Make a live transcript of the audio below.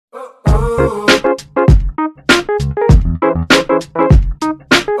Hi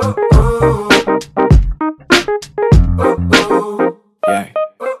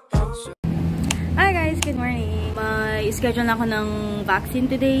guys, good morning. May schedule na ako ng vaccine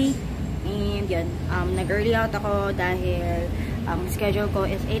today. And yun, nag-early out ako dahil ang schedule ko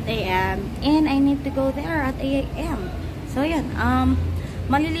is 8 AM and I need to go there at 8 AM. So yun,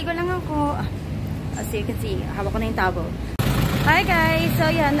 maliligo lang ako. As you can see, hawak ko na yung tabo. Hi guys, so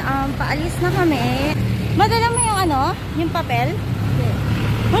yan, paalis na kami. Madala mo yung yung papel? Okay.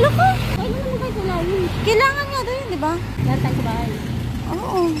 Wala ko? Kailan mo kayo kailangan? Kailangan nga doon, di ba? Latang ko ba?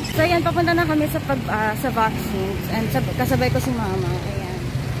 Oo. So yan, papunta na kami sa vaccines. And kasabay ko si mama. Ayan.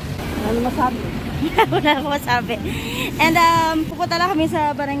 Ano masabi? Wala akong masabi. And pupunta lang kami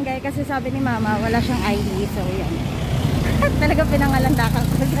sa barangay kasi sabi ni mama, wala siyang ID. So yan. Talaga pinangalandakan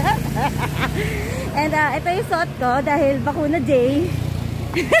ko. And ito yung suot ko dahil bakuna day.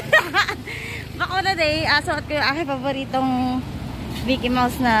 Bakuna day, suot ko yung aking paboritong Mickey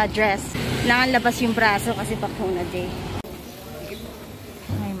Mouse na dress. Kailangan labas yung braso kasi bakuna day.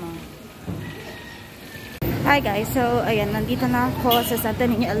 Hi mom. Hi guys, so ayan, nandito na ako sa Santa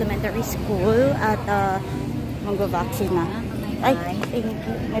Niña Elementary School at mag-vaccine na. Ay, thank you.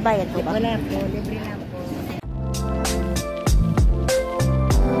 May bayad po ba? Wala po, libre lang po.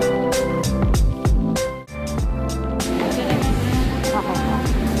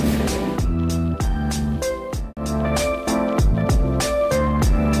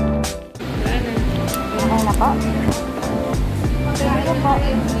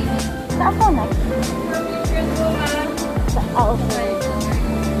 Saan po na? Okay.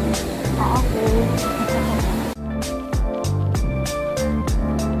 Okay.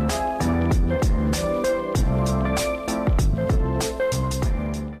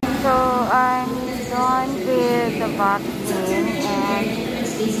 So, I'm done with the vaccine and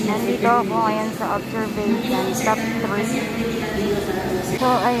nandito ako ngayon sa observation, step 3. So,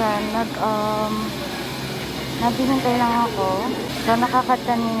 ayan, naghihintay lang ako. So,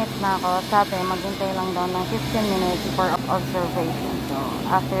 nakaka-10 minutes na ako. Sabi, maghintay lang daw ng 15 minutes for observation. So,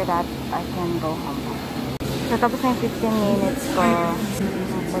 after that, I can go home. So, tapos na yung 15 minutes ko.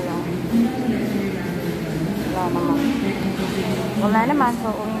 Ako lang. Wala naman. Wala naman. So,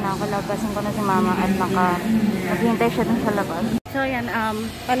 uwi na ako. Labasin ko na si mama at maghihintay siya dun sa labas. So, yan.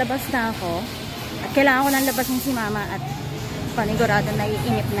 Palabas na ako. At kailangan ko nang labasin si mama at panigurado na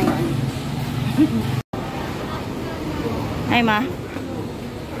iinip na yun. Hi, Ma.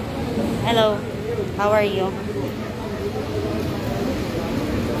 Hello. How are you?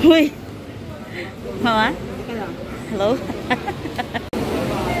 Uy. Mama? Hello.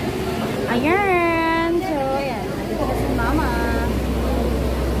 Ayan. So, ayan. Nandito na si Mama.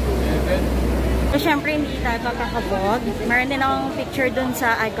 So, syempre, hindi tayo kakakabog. Meron din akong picture dun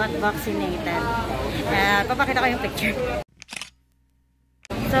sa I got vaccinated. Papakita ko yung picture.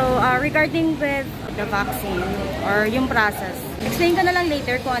 So, regarding with the vaccine or yung process, explain ko na lang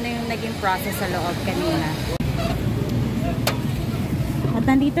later kung ano yung naging process sa loob kanina. At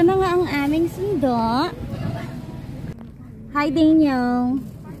nandito na nga ang aming sundo. Hi, Daniel.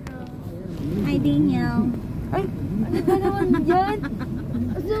 Hi, Daniel. Ay, ano ba naman dyan?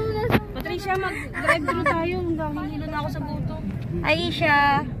 Patricia, mag-drive-thru tayo. Hanggang na ako sa buto.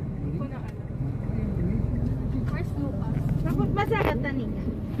 Aisha. Masagat na niya.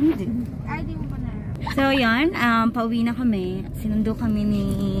 Hindi. Ay, di mo pa na. So, yan. Pauwi na kami. Sinundo kami ni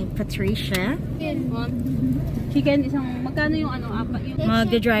Patricia. Chicken, isang, magkano yung apat yung...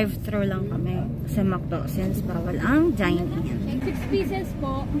 Mag-drive-thru lang kami sa McDo since bawal ang dine-in. 6 pieces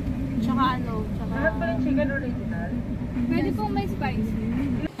po. Tsaka tsaka... Lahat pa rin chicken original? Pwede pong may spicy.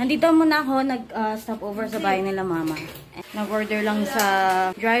 Nandito muna ako, nag-stop over sa bahay nila mama. Nag-order lang sa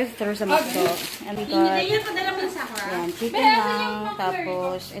drive-thru sa McDo. And we got, yan, chicken lang.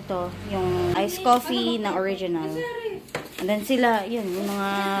 Tapos, ito, yung iced coffee na original. And then sila, yun, yung mga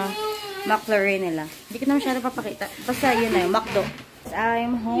McFlurry nila. Hindi ko na masyado papakita. Basta yun na yung McDo.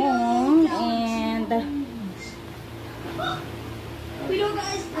 I'm home and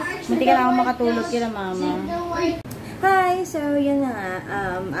munti ka na ako makatulog kila mama. Hi! So, yun na nga.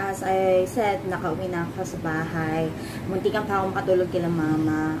 As I said, nakauwi na ako sa bahay. Muntikan pa ako makatulog kila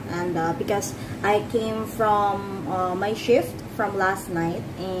mama. And because I came from my shift from last night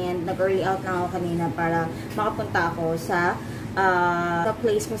and nag-early out lang ako kanina para makapunta ako sa the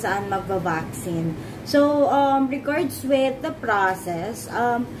place kung saan magva-vaccine. So, regards with the process,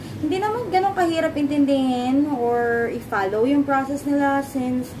 hindi naman ganun kahirap intindihin or i-follow yung process nila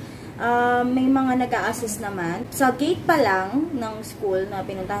since may mga nag-a-assist naman. Sa gate pa lang ng school na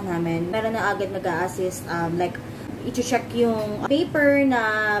pinuntahan namin, meron na agad nag-a-assist like i-check yung paper na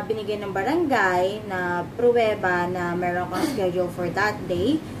binigay ng barangay na pruweba na meron kang schedule for that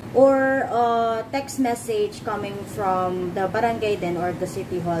day, or text message coming from the barangay din or the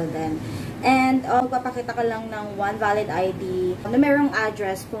city hall din. And magpapakita ka lang ng one valid ID na merong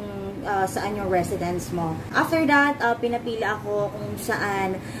address kung saan yung residence mo. After that, pinapili ako kung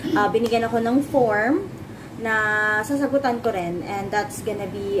saan binigyan ako ng form na sasagutan ko rin, and that's gonna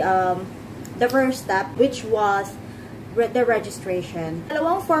be the first step, which was the registration.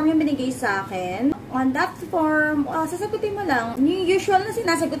 Dalawang form yung binigay sa akin. On that form, sasagutin mo lang yung usual na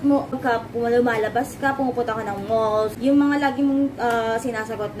sinasagot mo kapag lumalabas ka, pumupunta ka ng malls, yung mga lagi mong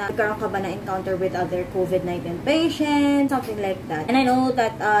sinasagot na nagkaroon ka ba na encounter with other COVID-19 patients, something like that. And I know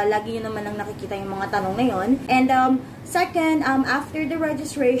that lagi nyo naman ang nakikita yung mga tanong na yun. And second, after the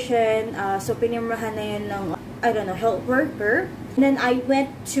registration, so pinirmahan na yun ng, I don't know, health worker. And then I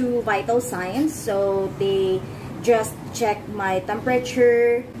went to vital signs, so they just check my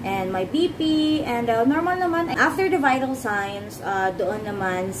temperature and my BP, and normal naman. After the vital signs, doon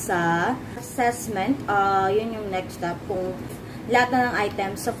naman sa assessment, yun yung next step. Kung lahat na ng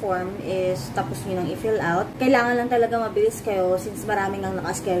items sa form is tapos nyo nang i-fill out, kailangan lang talaga mabilis kayo since maraming ang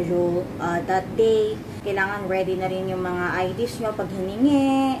nakaschedule that day. Kailangan ready na rin yung mga IDs nyo pag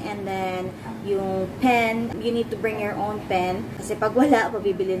hiningi, and then yung pen, you need to bring your own pen kasi pag wala,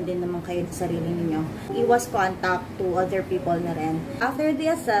 pabibilin din naman kayo sa sarili niyo. Iwas contact to other people na rin. After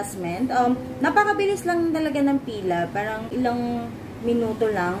the assessment, napakabilis lang talaga ng pila, parang ilang minuto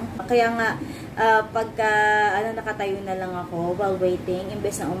lang. Kaya nga, pagka nakatayo na lang ako while waiting,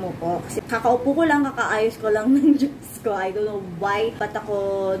 imbes na umupo. Kasi kakaupo ko lang, kakaayos ko lang ng dress ko. I don't know why, ba't ako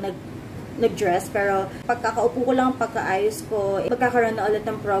nag-dress, pero pagkakaupo ko lang, pagkaayos ko, magkakaroon na ulit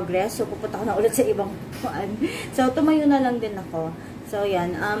ng progress, so pupunta ko na ulit sa ibang puan. So, tumayo na lang din ako. So,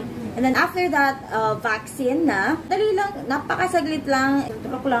 yan. And then, after that, vaccine na. Dali lang, napakasaglit lang.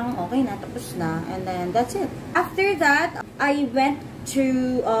 Tulok lang, okay na, tapos na. And then, that's it. After that, I went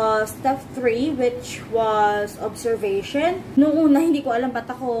to step 3, which was observation. Noong una, hindi ko alam ba't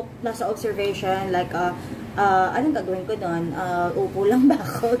ako nasa observation. Like, anong gagawin ko doon? Upo lang ba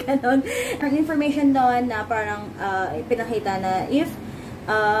ako? Ganon. Ang information doon na parang pinakita na if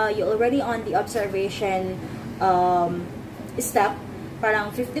you're already on the observation step,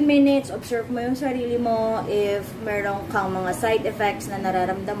 parang 15 minutes, observe mo yung sarili mo if meron kang mga side effects na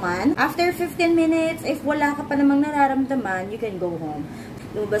nararamdaman. After 15 minutes, if wala ka pa namang nararamdaman, you can go home.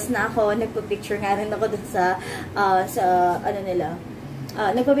 Lumabas na ako, nagpa-picture nga rin ako dun sa ano nila.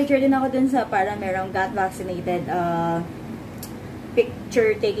 Nagpa-picture din ako dun sa parang merong got vaccinated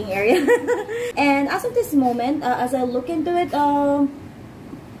picture taking area. And as of this moment, as I look into it,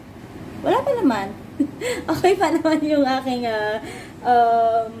 wala pa naman. Okay pa naman yung aking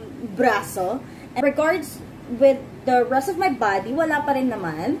braso. And regards with the rest of my body, wala pa rin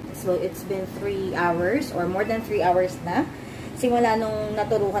naman. So, it's been 3 hours or more than 3 hours na simula nung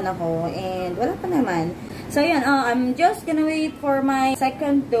naturukan ako, and wala pa naman. So, yan. I'm just gonna wait for my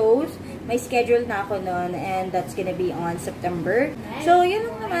second dose. May schedule na ako nun, and that's gonna be on September. So, yun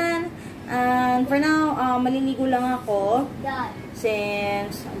lang naman. And for now, maliligo lang ako.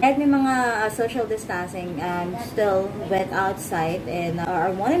 Since kahit may mga social distancing, I'm still wet outside, and I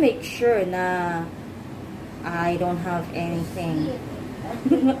want to make sure na I don't have anything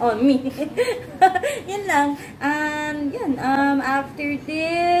on me. Yun lang. Yun. After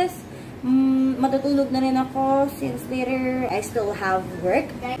this, matutulog na rin ako since later I still have work.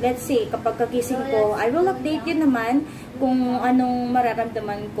 Let's see, kapag kagising ko, I will update you naman kung anong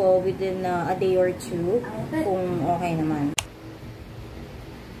mararamdaman ko within a day or two, kung okay naman.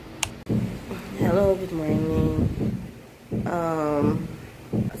 Hello, good morning.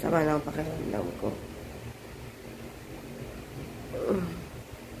 Sama lang pakiramdam ko.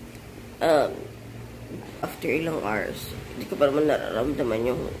 After ilang hours, hindi ko pa naman nararamdaman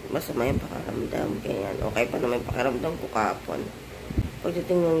yung masama yung pakiramdam. Kaya okay pa naman yung pakiramdam ko kahapon.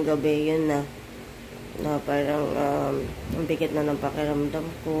 Pagdating ng gabi, yun na parang ang bigat na ng pakiramdam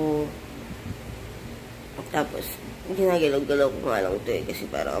ko. Tapos, ginagalaw-galaw ko nga lang ito kasi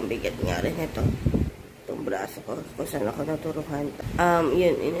parang ang bigat nga rin ito. Itong braso ko, kung saan ako naturukan.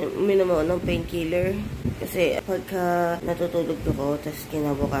 Yun, uminom ako ng painkiller. Kasi pagka natutulog ako, tapos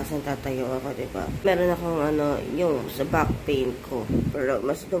kinabukasan tatayo ako, diba? Meron akong yung sa back pain ko. Pero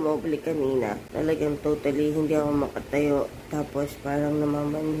mas dumoble kanina. Talagang totally hindi ako makatayo. Tapos parang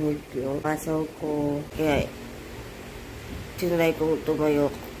namamanhid yung muscle ko. Kaya, sinry kong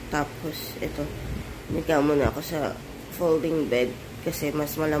tumayo. Tapos, ito. Nagka muna ako sa folding bed kasi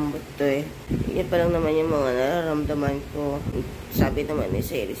mas malambot to eh. Yan pa lang naman yung mga nararamdaman ko. Sabi naman ni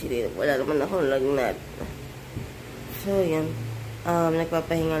Siri, wala naman akong lagnat. So, yan.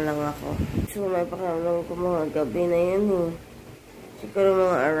 Nagpapahinga lang ako. So, may pakiramdam ko mga gabi na yun eh. Siguro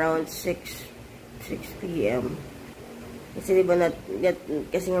mga around 6 p.m. Kasi diba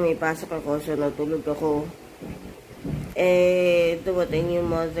kasi nga may pasok ako, so natulog ako. Dumating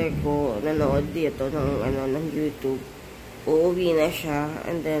yung mother ko, nanood dito ng YouTube. Uuwi na siya,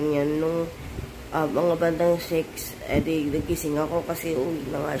 and then yan, nung mga bandang 6, nagising ako kasi uuwi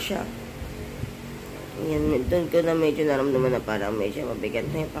na nga siya. Yan, doon ko na medyo naramdaman na parang medyo mabigat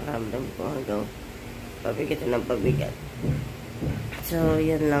na yung pakiramdam ko hanggang pabigat na ng pabigat. So,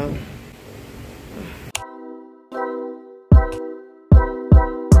 yan lang.